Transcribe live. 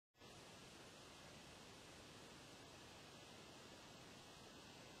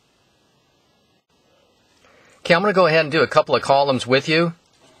Okay, I'm going to go ahead and do a couple of columns with you.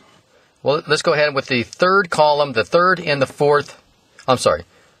 Well, let's go ahead with the third column, the third and the fourth. I'm sorry.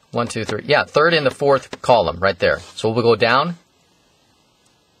 1, 2, 3. Yeah, third and the fourth column right there. So we'll go down.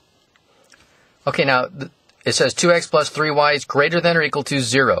 Okay, now it says 2x plus 3y is greater than or equal to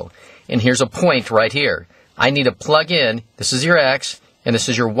 0. And here's a point right here. I need to plug in, this is your x, and this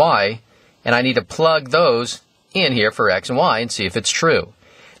is your y, and I need to plug those in here for x and y and see if it's true.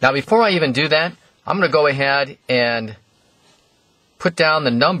 Now, before I even do that, I'm going to go ahead and put down the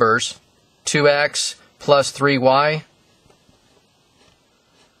numbers 2x plus 3y.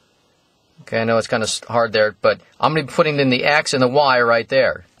 Okay, I know it's kind of hard there, but I'm going to be putting in the x and the y right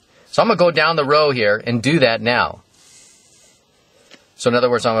there. So I'm going to go down the row here and do that now. So in other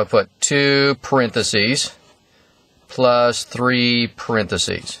words, I'm going to put 2 parentheses plus 3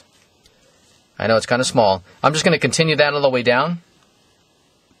 parentheses. I know it's kind of small. I'm just going to continue that all the way down.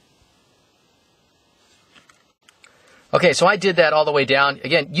 Okay, so I did that all the way down.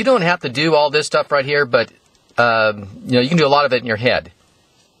 Again, you don't have to do all this stuff right here, but you can do a lot of it in your head.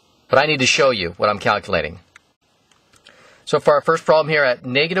 But I need to show you what I'm calculating. So for our first problem here at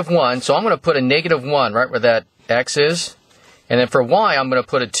 -1, so I'm going to put a -1 right where that x is. And then for y, I'm going to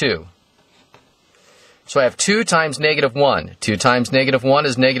put a 2. So I have 2 times -1. 2 times -1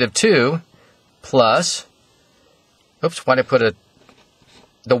 is -2 plus, oops, why did I put a,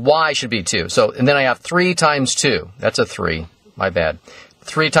 the y should be 2. So, and then I have 3 times 2. That's a 3. My bad.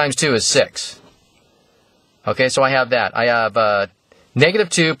 3 times 2 is 6. Okay, so I have that. I have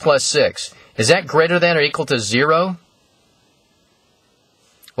 -2 plus 6. Is that greater than or equal to 0?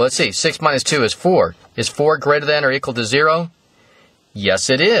 Well, let's see. 6 minus 2 is 4. Is 4 greater than or equal to 0? Yes,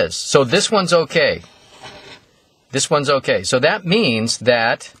 it is. So this one's okay. This one's okay. So that means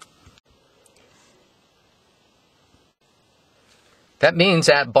that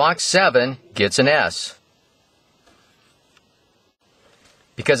box 7 gets an S.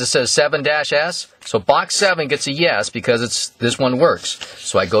 Because it says 7-S, so box 7 gets a yes because this one works.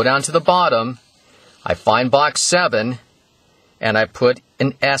 So I go down to the bottom, I find box 7, and I put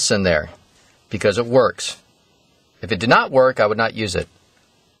an S in there because it works. If it did not work, I would not use it.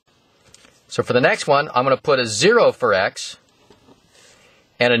 So for the next one, I'm going to put a 0 for x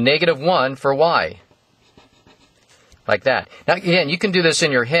and a -1 for y. Like that. Now, again, you can do this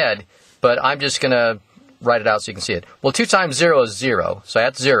in your head, but I'm just going to write it out so you can see it. Well, 2 times 0 is 0, so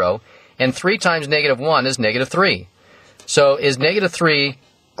that's 0. And 3 times -1 is -3. So is -3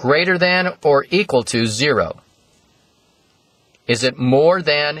 greater than or equal to 0? Is it more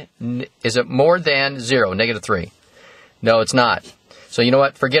than 0, -3? No, it's not. So you know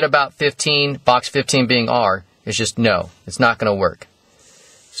what? Forget about 15, box 15 being R. It's just no. It's not going to work.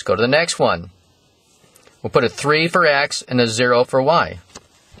 Let's go to the next one. We'll put a 3 for x and a 0 for y.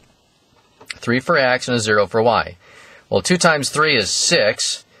 3 for x and a 0 for y. Well, 2 times 3 is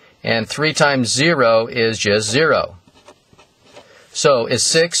 6, and 3 times 0 is just 0. So is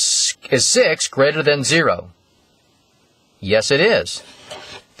 6 greater than 0? Yes, it is.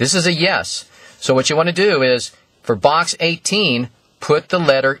 This is a yes. So what you want to do is, for box 18, put the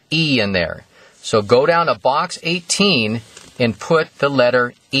letter E in there. So go down to box 18 and put the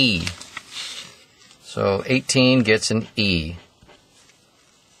letter E. So 18 gets an E.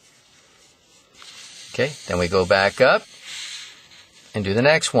 Okay, then we go back up and do the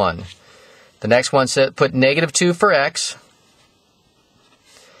next one. The next one said put -2 for x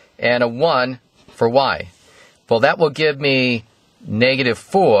and a 1 for y. Well, that will give me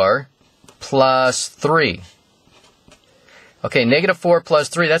 -4 plus 3. Okay, -4 plus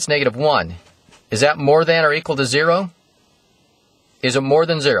 3, that's -1. Is that more than or equal to 0? Is it more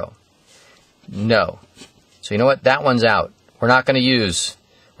than 0? No. So you know what? That one's out. We're not going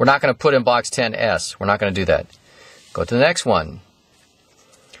to put in box 10S. We're not going to do that. Go to the next one.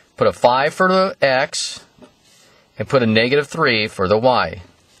 Put a 5 for the x and put a -3 for the y.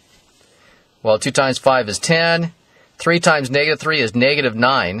 Well, 2 times 5 is 10. 3 times -3 is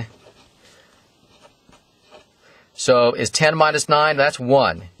 -9. So is 10 minus 9? That's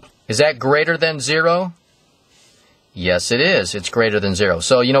 1. Is that greater than 0? Yes, it is. It's greater than 0.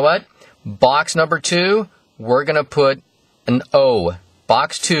 So you know what? Box number 2, we're going to put an O.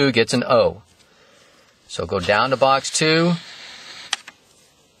 Box 2 gets an O. So go down to box 2,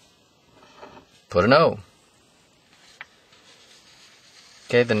 put an O.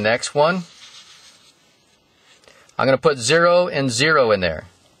 Okay, the next one, I'm going to put 0 and 0 in there.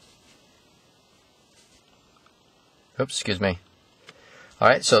 Oops, excuse me. All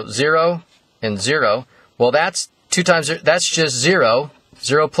right, so 0 and 0. Well, that's 2 times 0. That's just 0.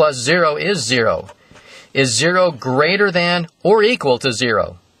 0 plus 0 is 0. Is 0 greater than or equal to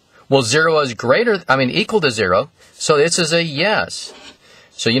 0? Well, 0 is equal to 0, so this is a yes.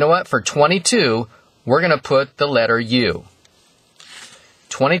 So you know what? For 22, we're going to put the letter U.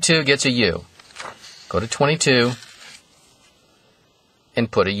 22 gets a U. Go to 22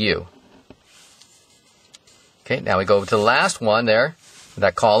 and put a U. Okay, now we go to the last one there,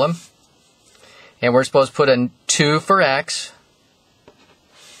 that column. And we're supposed to put a 2 for X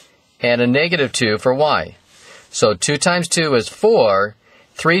and a negative 2 for Y. So 2 times 2 is 4.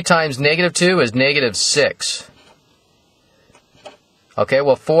 3 times negative 2 is negative 6. Okay,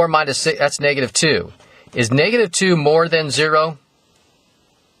 well 4 minus 6, that's negative 2. Is negative 2 more than 0?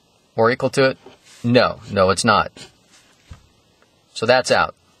 Or equal to it? No, it's not. So that's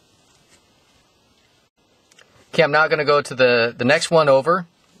out. Okay, I'm now going to go to the next one over.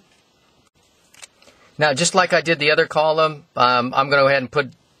 Now, just like I did the other column, I'm going to go ahead and put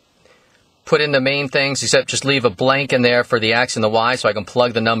in the main things, except just leave a blank in there for the X and the Y so I can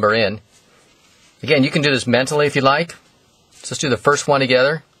plug the number in. Again, you can do this mentally if you like. Let's just do the first one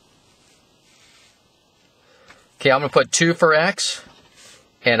together. Okay, I'm going to put 2 for X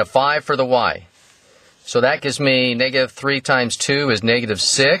and a 5 for the Y. So that gives me negative 3 times 2 is negative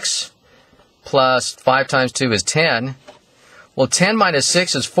 6, plus 5 times 2 is 10. Well, 10 minus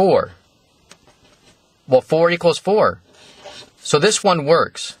 6 is 4. Well, 4 equals 4. So this one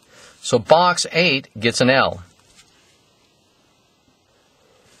works. So box 8 gets an L.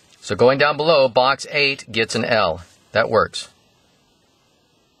 So going down below, box 8 gets an L. That works.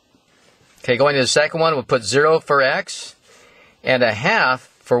 Okay, going to the second one, we'll put 0 for X and a half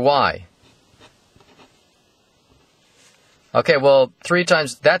for Y. Okay, well, 3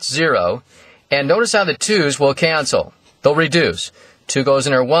 times, that's 0. And notice how the 2's will cancel. They'll reduce. 2 goes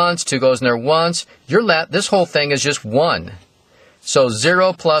in there once, 2 goes in there once. This whole thing is just 1. So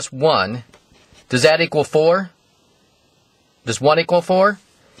 0 plus 1, does that equal 4? Does 1 equal 4?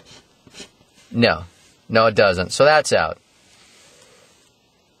 No. No, it doesn't. So that's out.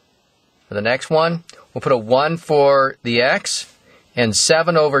 For the next one, we'll put a 1 for the X and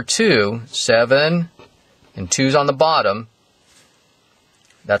 7 over 2. 7 and 2's on the bottom.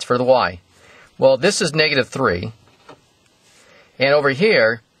 That's for the Y. Well, this is negative 3. And over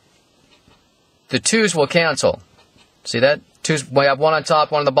here, the 2's will cancel. See that? 2's, we have 1 on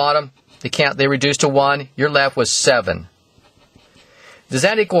top, 1 on the bottom. They reduce to 1. You're left with 7. Does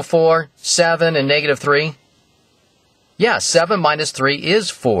that equal 4? 7 and negative 3? Yeah, 7 minus 3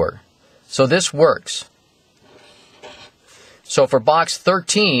 is 4. So this works. So for box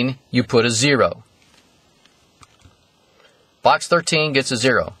 13, you put a 0. Box 13 gets a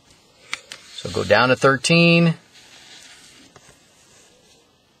 0. So go down to 13.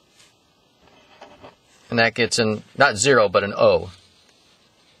 And that gets not 0, but an O.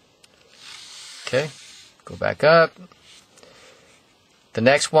 Okay, go back up. The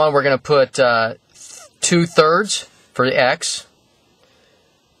next one, we're going to put 2/3 for the X.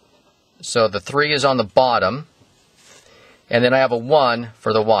 So the 3 is on the bottom. And then I have a 1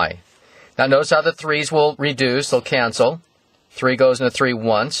 for the Y. Now notice how the 3's will reduce, they'll cancel. 3 goes into 3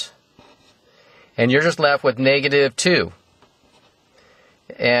 once. And you're just left with negative 2.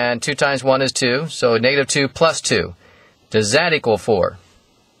 And 2 times 1 is 2, so negative 2 plus 2. Does that equal 4?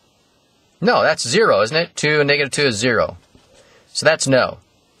 No, that's 0, isn't it? 2 and negative 2 is 0. So that's no.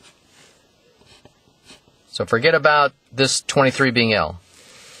 So forget about this 23 being L.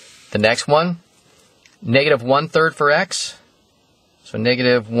 The next one, negative 1/3 for X. So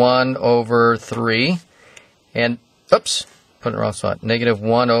negative 1 over 3. And, oops, put it in the wrong spot. Negative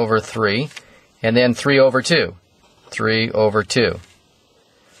 1 over 3. And then 3 over 2. 3 over 2.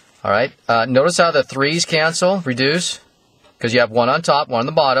 All right, notice how the 3's cancel, reduce, because you have 1 on top, 1 on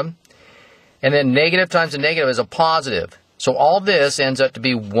the bottom. And then negative times a negative is a positive. So all this ends up to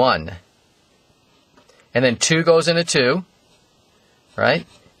be 1. And then 2 goes into 2, right?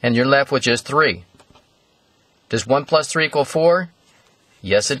 And you're left with just 3. Does 1 plus 3 equal 4?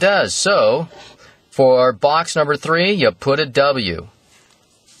 Yes, it does. So for box number 3, you put a W.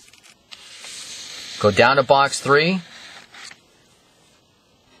 Go down to box 3.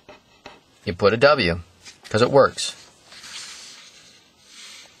 You put a W, because it works.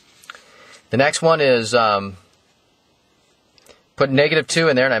 The next one is put negative 2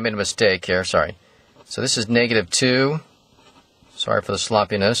 in there, and I made a mistake here, sorry. So this is negative 2. Sorry for the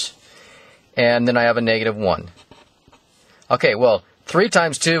sloppiness. And then I have a negative 1. Okay, well, 3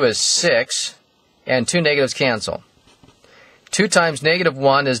 times 2 is 6, and 2 negatives cancel. 2 times negative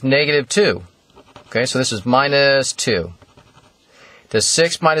 1 is negative 2. Okay, so this is minus 2. Does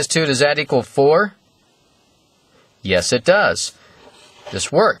 6 minus 2, does that equal 4? Yes, it does.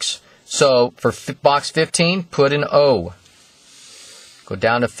 This works. So for box 15, put an O. Go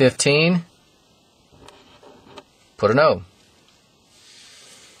down to 15. Put an O.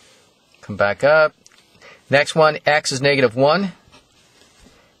 Come back up. Next one, x is negative 1.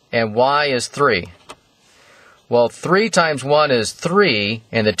 And y is 3. Well, 3 times 1 is 3,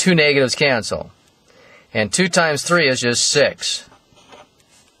 and the two negatives cancel. And 2 times 3 is just 6.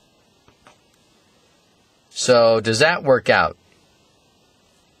 So, does that work out?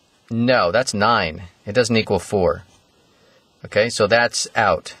 No, that's 9. It doesn't equal 4. Okay, so that's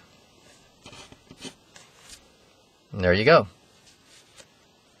out. And there you go.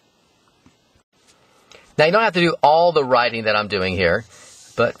 Now, you don't have to do all the writing that I'm doing here.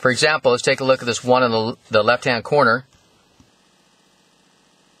 But, for example, let's take a look at this one in the left-hand corner.